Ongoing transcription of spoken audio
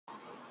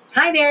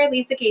Hi there,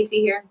 Lisa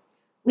Casey here.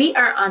 We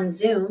are on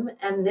Zoom,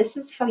 and this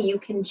is how you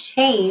can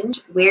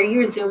change where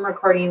your Zoom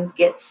recordings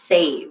get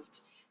saved.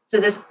 So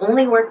this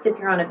only works if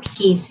you're on a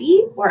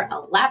PC or a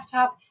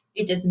laptop.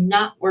 It does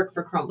not work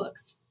for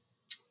Chromebooks.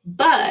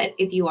 But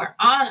if you are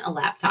on a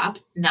laptop,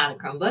 not a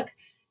Chromebook,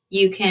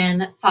 you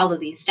can follow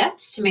these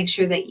steps to make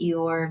sure that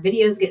your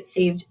videos get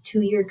saved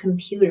to your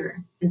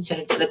computer instead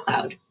of to the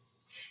cloud.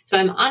 So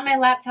I'm on my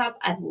laptop,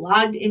 I've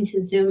logged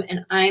into Zoom,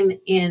 and I'm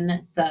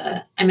in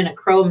a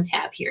Chrome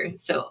tab here.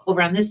 So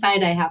over on this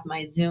side, I have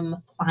my Zoom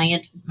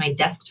client, my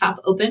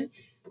desktop open,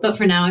 but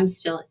for now I'm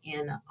still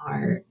in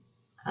our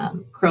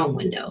Chrome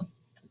window.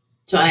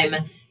 So I'm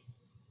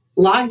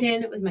logged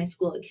in with my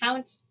school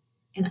account,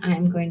 and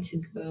I'm going to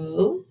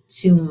go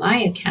to my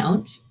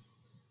account.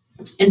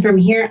 And from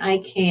here, I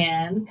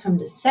can come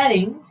to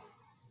settings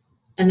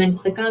and then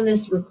click on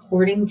this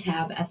recording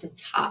tab at the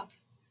top.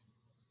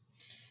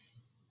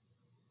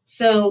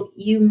 So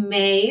you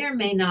may or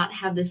may not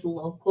have this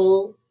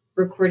local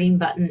recording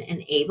button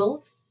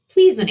enabled.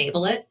 Please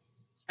enable it.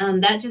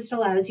 That just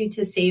allows you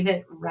to save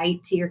it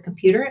right to your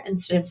computer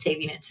instead of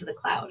saving it to the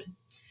cloud.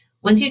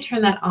 Once you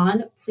turn that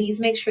on,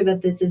 please make sure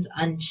that this is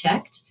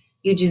unchecked.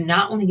 You do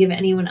not want to give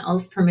anyone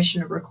else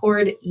permission to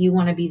record. You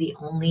want to be the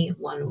only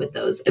one with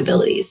those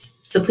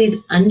abilities. So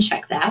please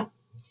uncheck that.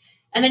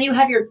 And then you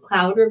have your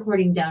cloud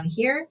recording down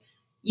here.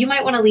 You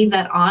might want to leave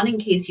that on in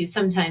case you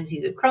sometimes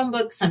use a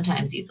Chromebook,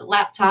 sometimes use a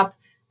laptop.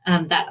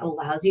 That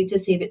allows you to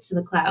save it to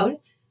the cloud.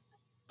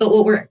 But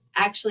what we're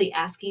actually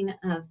asking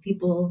of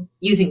people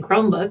using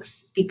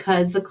Chromebooks,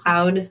 because the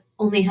cloud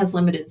only has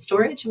limited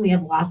storage and we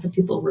have lots of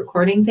people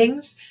recording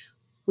things,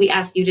 we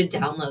ask you to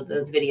download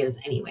those videos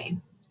anyway.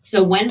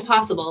 So when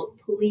possible,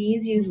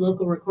 please use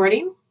local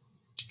recording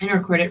and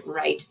record it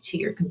right to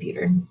your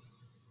computer.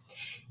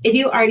 If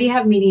you already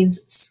have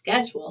meetings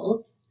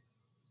scheduled,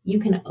 you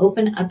can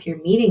open up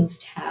your meetings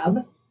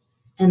tab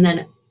and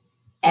then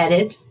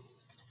edit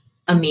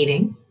a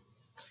meeting.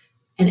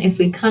 And if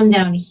we come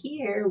down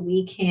here,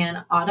 we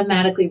can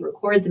automatically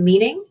record the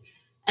meeting.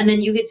 And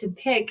then you get to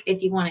pick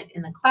if you want it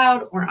in the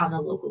cloud or on the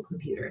local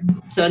computer.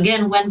 So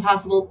again, when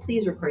possible,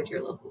 please record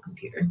your local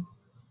computer.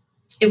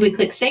 If we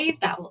click save,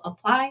 that will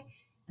apply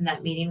and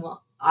that meeting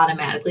will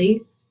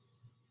automatically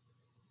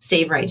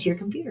save right to your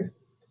computer.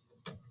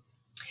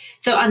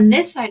 So on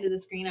this side of the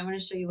screen, I want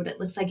to show you what it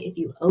looks like if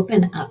you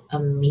open up a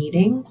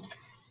meeting.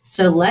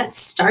 So let's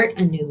start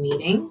a new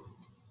meeting.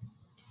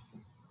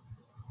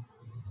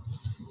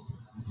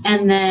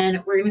 And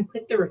then we're going to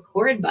click the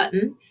record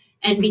button.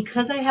 And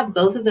because I have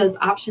both of those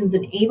options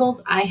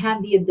enabled, I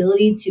have the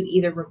ability to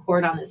either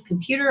record on this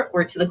computer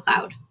or to the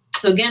cloud.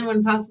 So again,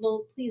 when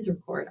possible, please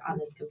record on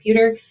this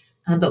computer,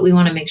 but we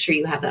want to make sure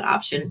you have that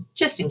option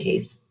just in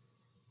case.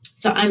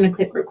 So I'm going to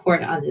click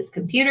record on this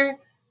computer.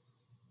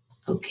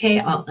 Okay,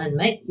 I'll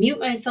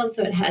unmute myself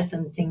so it has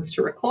some things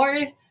to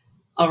record.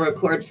 I'll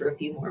record for a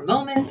few more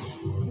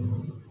moments.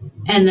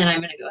 And then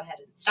I'm going to go ahead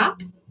and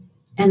stop.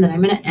 And then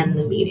I'm going to end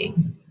the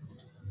meeting.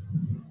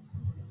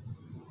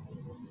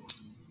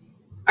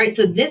 All right,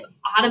 so this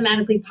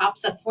automatically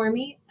pops up for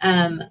me.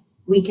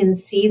 We can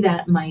see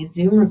that my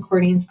Zoom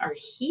recordings are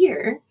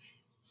here.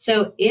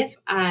 So if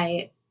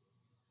I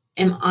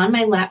am on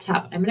my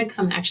laptop, I'm going to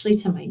come actually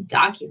to my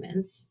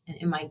documents. And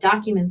in my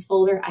documents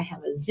folder, I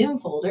have a Zoom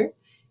folder.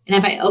 And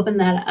if I open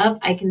that up,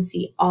 I can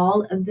see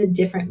all of the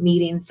different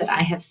meetings that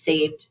I have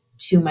saved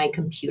to my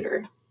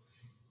computer.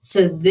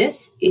 So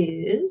this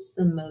is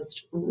the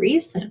most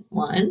recent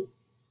one.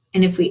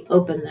 And if we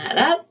open that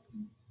up,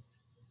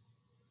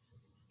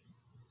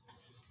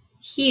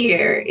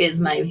 here is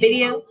my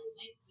video,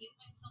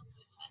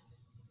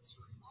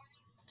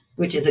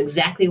 which is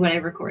exactly what I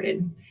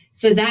recorded.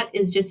 So that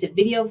is just a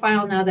video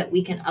file now that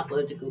we can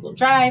upload to Google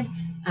Drive.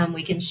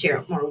 We can share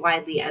it more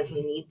widely as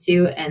we need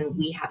to, and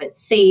we have it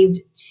saved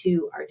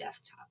to our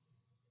desktop.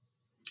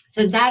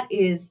 So that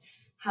is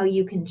how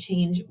you can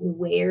change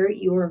where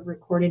your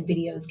recorded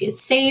videos get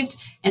saved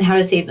and how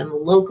to save them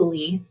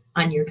locally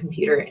on your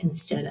computer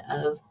instead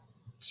of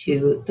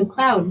to the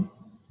cloud.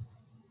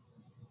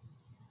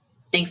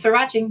 Thanks for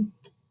watching.